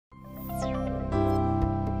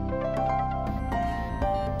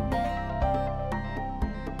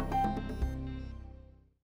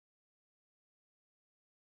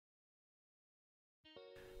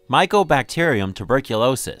Mycobacterium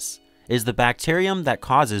tuberculosis is the bacterium that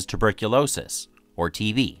causes tuberculosis, or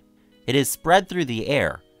TB. It is spread through the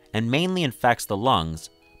air and mainly infects the lungs,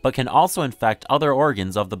 but can also infect other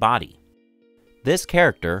organs of the body. This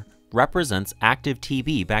character represents active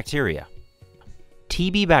TB bacteria.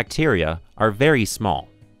 TB bacteria are very small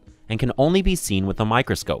and can only be seen with a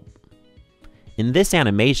microscope. In this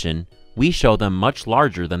animation, we show them much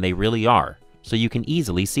larger than they really are, so you can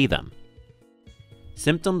easily see them.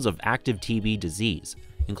 Symptoms of active TB disease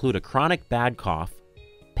include a chronic bad cough,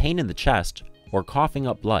 pain in the chest, or coughing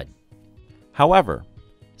up blood. However,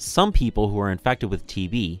 some people who are infected with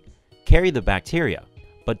TB carry the bacteria,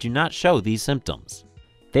 but do not show these symptoms.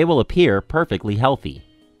 They will appear perfectly healthy.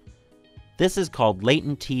 This is called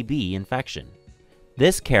latent TB infection.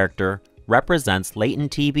 This character represents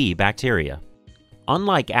latent TB bacteria.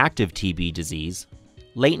 Unlike active TB disease,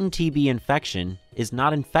 latent TB infection is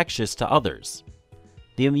not infectious to others.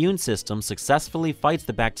 The immune system successfully fights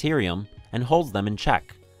the bacterium and holds them in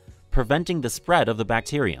check, preventing the spread of the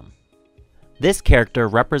bacterium. This character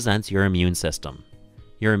represents your immune system.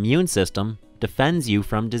 Your immune system defends you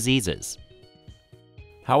from diseases.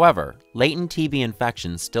 However, latent TB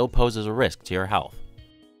infection still poses a risk to your health.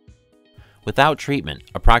 Without treatment,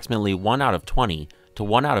 approximately 1 out of 20 to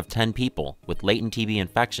 1 out of 10 people with latent TB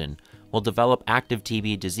infection will develop active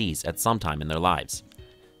TB disease at some time in their lives.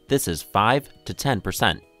 This is 5 to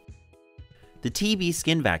 10%. The TB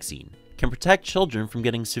skin vaccine can protect children from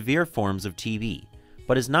getting severe forms of TB,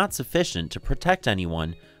 but is not sufficient to protect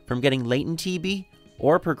anyone from getting latent TB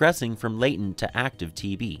or progressing from latent to active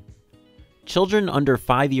TB. Children under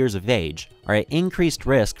 5 years of age are at increased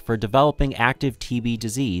risk for developing active TB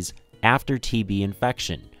disease after TB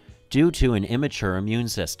infection due to an immature immune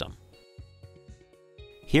system.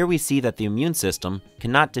 Here we see that the immune system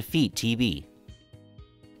cannot defeat TB.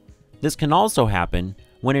 This can also happen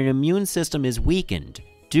when an immune system is weakened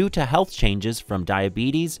due to health changes from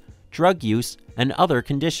diabetes, drug use, and other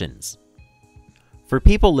conditions. For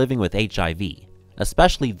people living with HIV,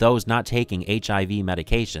 especially those not taking HIV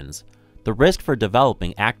medications, the risk for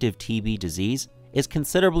developing active TB disease is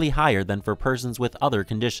considerably higher than for persons with other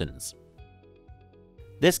conditions.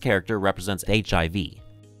 This character represents HIV.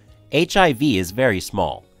 HIV is very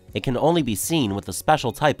small. It can only be seen with a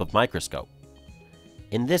special type of microscope.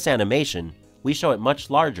 In this animation, we show it much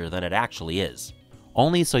larger than it actually is,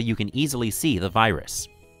 only so you can easily see the virus.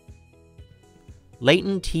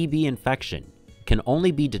 Latent TB infection can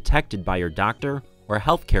only be detected by your doctor or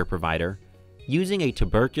healthcare provider using a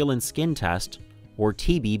tuberculin skin test or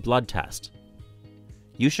TB blood test.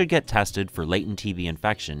 You should get tested for latent TB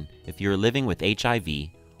infection if you're living with HIV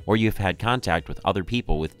or you've had contact with other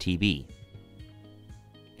people with TB.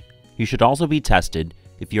 You should also be tested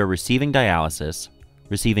if you're receiving dialysis,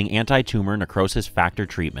 receiving anti-tumor necrosis factor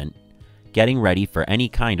treatment, getting ready for any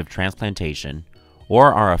kind of transplantation,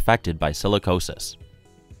 or are affected by silicosis.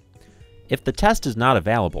 If the test is not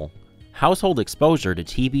available, household exposure to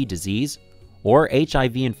TB disease or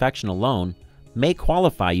HIV infection alone may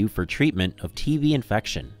qualify you for treatment of TB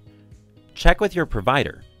infection. Check with your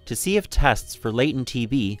provider to see if tests for latent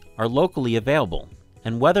TB are locally available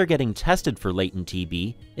and whether getting tested for latent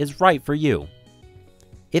TB is right for you.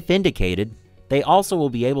 If indicated, they also will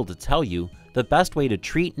be able to tell you the best way to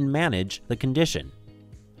treat and manage the condition.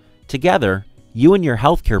 Together, you and your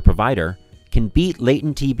healthcare provider can beat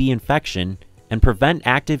latent TB infection and prevent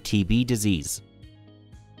active TB disease.